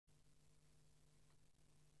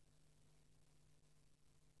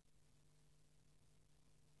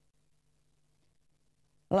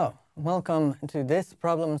Hello, welcome to this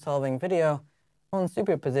problem-solving video on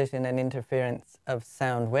superposition and interference of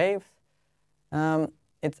sound waves.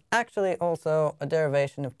 It's actually also a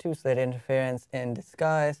derivation of two-slit interference in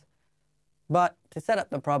disguise, but to set up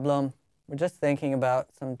the problem, we're just thinking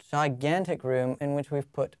about some gigantic room in which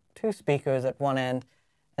we've put two speakers at one end,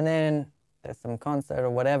 and then there's some concert or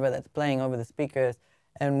whatever that's playing over the speakers,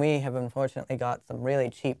 and we have unfortunately got some really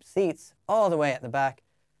cheap seats all the way at the back.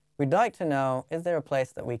 We'd like to know, is there a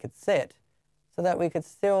place that we could sit so that we could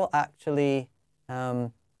still actually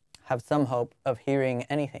have some hope of hearing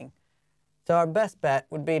anything? So our best bet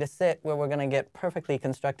would be to sit where we're going to get perfectly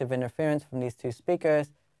constructive interference from these two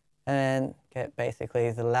speakers and get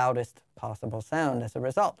basically the loudest possible sound as a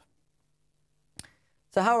result.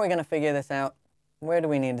 So how are we going to figure this out? Where do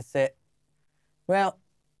we need to sit? Well,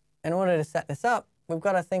 in order to set this up, we've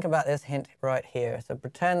got to think about this hint right here. So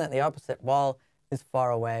pretend that the opposite wall is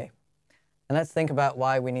far away. And let's think about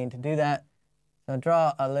why we need to do that. So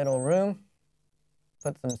draw a little room,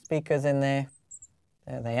 put some speakers in there.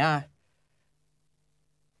 There they are.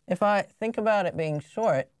 If I think about it being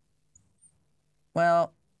short,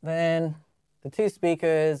 well, then the two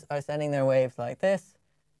speakers are sending their waves like this.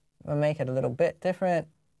 We'll make it a little bit different.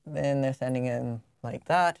 Then they're sending them like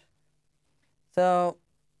that. So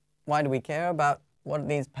why do we care about what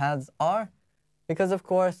these paths are? Because, of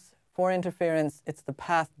course, for interference, it's the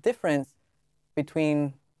path difference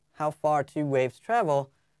between how far two waves travel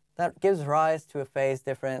that gives rise to a phase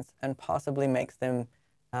difference and possibly makes them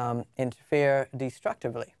interfere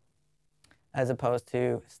destructively, as opposed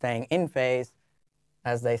to staying in phase.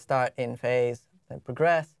 As they start in phase, they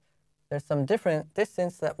progress. There's some different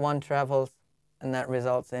distance that one travels, and that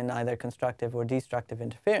results in either constructive or destructive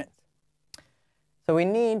interference. So we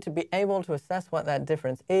need to be able to assess what that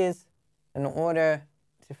difference is in order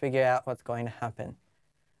to figure out what's going to happen.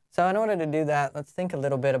 So in order to do that, let's think a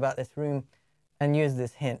little bit about this room and use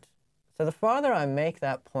this hint. So the farther I make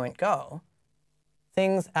that point go,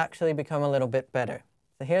 things actually become a little bit better.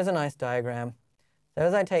 So here's a nice diagram. So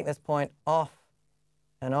as I take this point off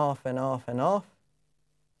and off and off and off,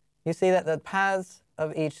 you see that the paths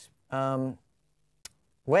of each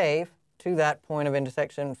wave to that point of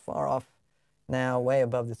intersection, far off now, way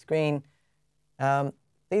above the screen,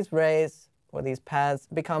 these rays or these paths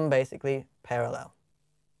become basically parallel.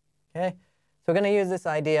 Okay, so we're going to use this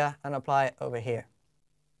idea and apply it over here.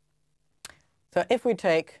 So if we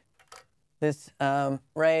take this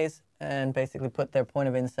rays and basically put their point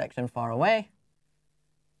of intersection far away,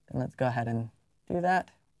 then let's go ahead and do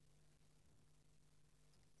that.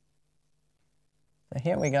 So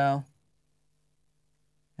here we go,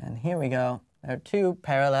 and here we go. There are two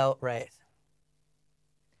parallel rays.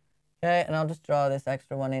 Okay, and I'll just draw this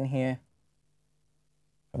extra one in here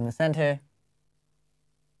from the center.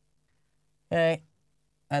 Okay,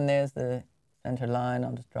 and there's the center line.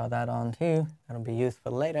 I'll just draw that on too. That'll be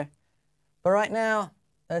useful later. But right now,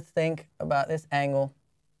 let's think about this angle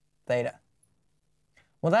theta.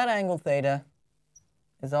 Well, that angle theta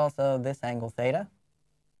is also this angle theta.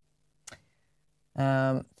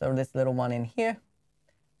 So this little one in here.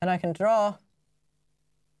 And I can draw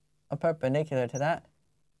a perpendicular to that.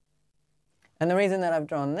 And the reason that I've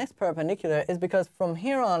drawn this perpendicular is because from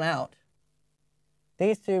here on out,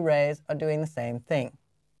 these two rays are doing the same thing.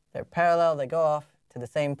 They're parallel, they go off to the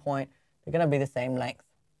same point, they're going to be the same length.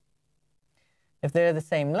 If they're the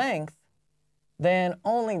same length, then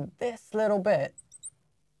only this little bit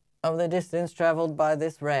of the distance traveled by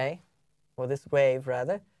this ray, or this wave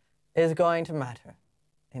rather, is going to matter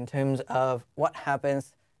in terms of what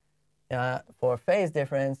happens for phase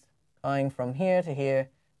difference going from here to here.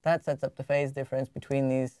 That sets up the phase difference between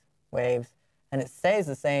these waves, and it stays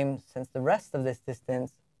the same since the rest of this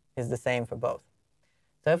distance is the same for both.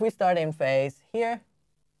 So if we start in phase here,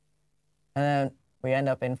 and then we end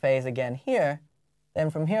up in phase again here, then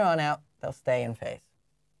from here on out, they'll stay in phase.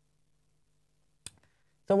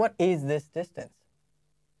 So what is this distance?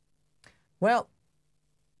 Well,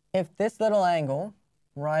 if this little angle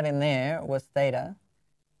right in there was theta,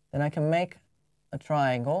 then I can make a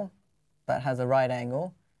triangle that has a right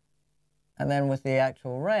angle. And then with the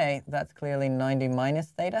actual ray, that's clearly 90 minus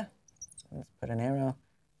theta. Let's put an arrow.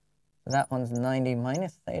 So that one's 90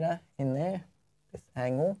 minus theta in there, this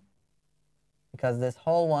angle. Because this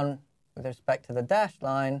whole one, with respect to the dashed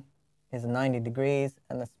line, is 90 degrees,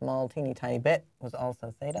 and the small teeny tiny bit was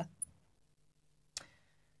also theta.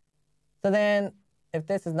 So then, if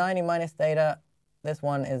this is 90 minus theta, this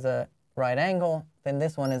one is a right angle, then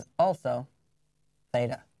this one is also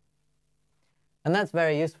theta. And that's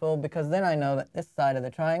very useful because then I know that this side of the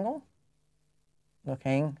triangle,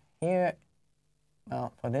 looking here,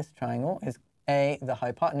 well, for this triangle, is A, the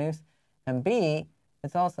hypotenuse, and B,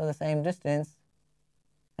 it's also the same distance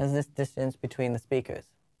as this distance between the speakers.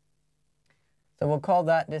 So we'll call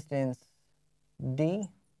that distance D,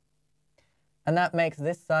 and that makes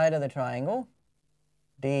this side of the triangle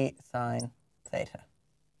d sine theta.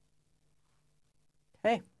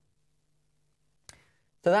 Okay.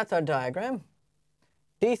 So that's our diagram.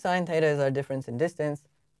 D sine theta is our difference in distance.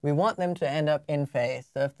 We want them to end up in phase.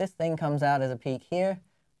 So if this thing comes out as a peak here,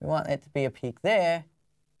 we want it to be a peak there,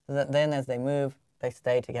 so that then as they move, they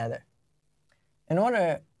stay together. In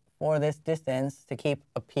order for this distance to keep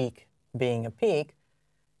a peak being a peak,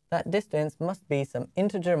 that distance must be some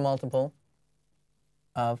integer multiple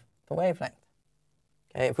of the wavelength.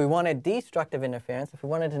 Okay, if we wanted destructive interference, if we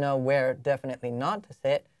wanted to know where definitely not to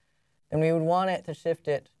sit, then we would want it to shift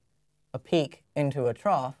it a peak into a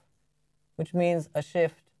trough, which means a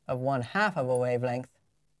shift of 1/2 of a wavelength.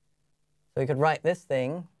 So we could write this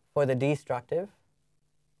thing for the destructive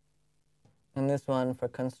and this one for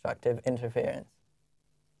constructive interference.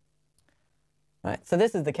 Right, so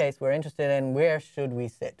this is the case we're interested in. Where should we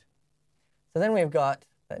sit? So then we've got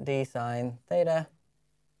that d sine theta,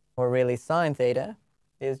 or really sine theta,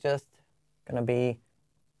 is just going to be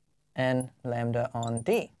n lambda on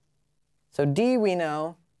d. So d we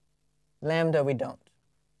know, lambda we don't.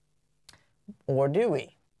 Or do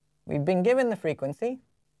we? We've been given the frequency,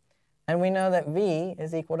 and we know that v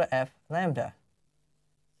is equal to f lambda.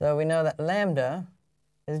 So we know that lambda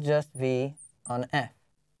is just v on f.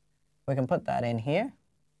 We can put that in here,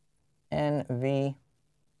 n v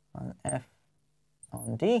on f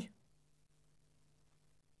on d.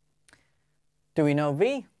 Do we know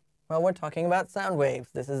v? Well, we're talking about sound waves.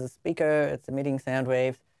 This is a speaker, it's emitting sound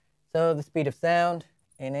waves. So the speed of sound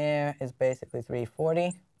in air is basically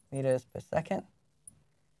 340 meters per second.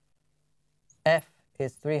 F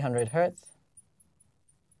is 300 hertz.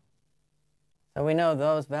 So we know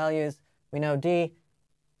those values. We know d,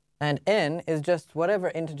 and n is just whatever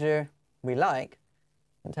integer we like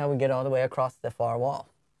until we get all the way across the far wall.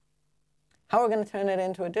 How are we going to turn it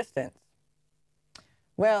into a distance?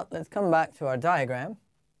 Well, let's come back to our diagram.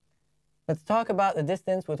 Let's talk about the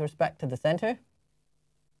distance with respect to the center.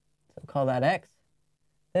 So we'll call that x.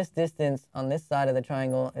 This distance on this side of the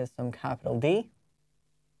triangle is some capital D.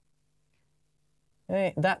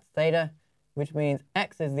 Okay, that's theta, which means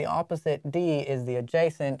x is the opposite, d is the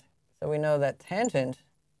adjacent. So we know that tangent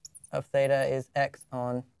of theta is x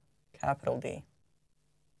on capital D.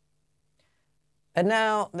 And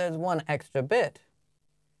now there's one extra bit.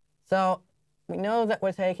 So we know that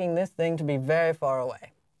we're taking this thing to be very far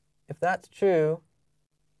away. If that's true,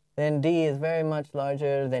 then d is very much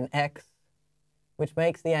larger than x, which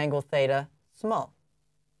makes the angle theta small.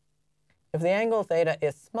 If the angle theta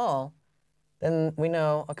is small, then we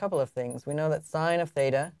know a couple of things. We know that sine of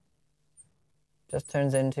theta just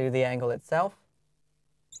turns into the angle itself.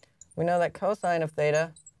 We know that cosine of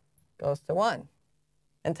theta goes to 1.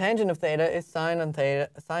 And tangent of theta is sine of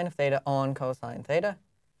theta on cosine theta.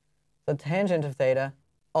 So tangent of theta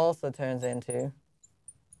also turns into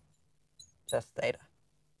just theta.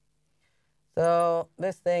 So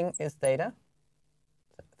this thing is theta.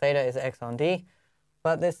 Theta is x on d.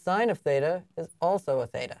 But this sine of theta is also a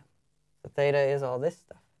theta. So theta is all this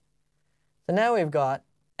stuff. So now we've got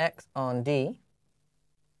x on d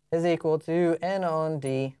is equal to n on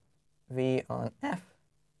d v on f.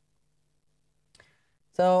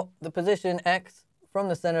 So the position x from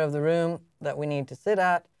the center of the room that we need to sit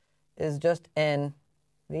at is just n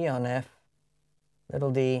v on f,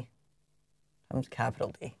 little d times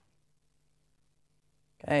capital D.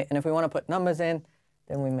 Okay, and if we want to put numbers in,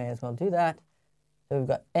 then we may as well do that. So we've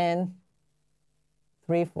got n,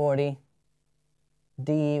 340,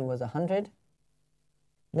 d was 100,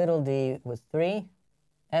 little d was 3,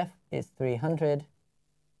 f is 300.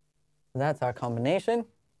 So that's our combination. So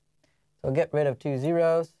we'll get rid of 2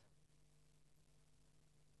 zeros.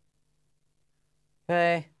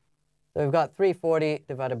 Okay, so we've got 340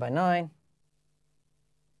 divided by 9.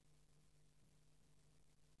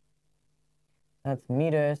 That's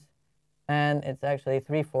meters, and it's actually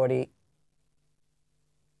 340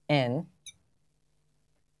 n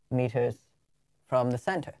meters from the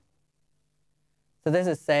center. So this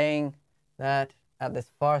is saying that at this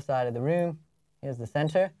far side of the room, here's the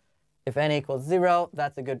center. If n equals 0,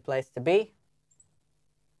 that's a good place to be.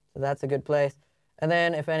 So that's a good place. And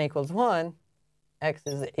then if n equals 1, x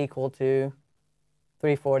is equal to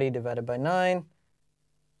 340 divided by 9.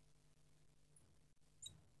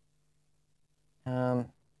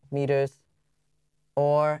 Meters,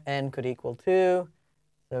 or n could equal 2.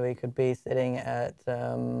 So we could be sitting at,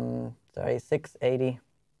 680.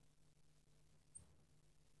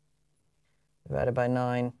 divided by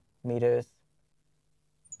 9 meters,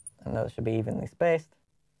 and those should be evenly spaced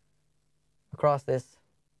across this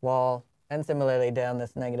wall, and similarly down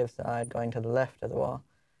this negative side going to the left of the wall,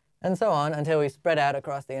 and so on until we spread out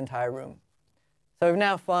across the entire room. So we've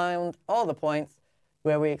now found all the points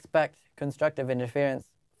where we expect constructive interference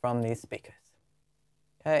from these speakers.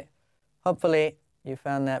 Okay, hopefully you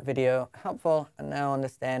found that video helpful and now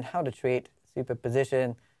understand how to treat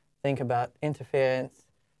superposition, think about interference,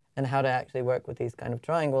 and how to actually work with these kind of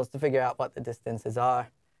triangles to figure out what the distances are.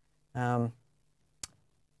 So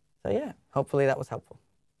yeah, hopefully that was helpful.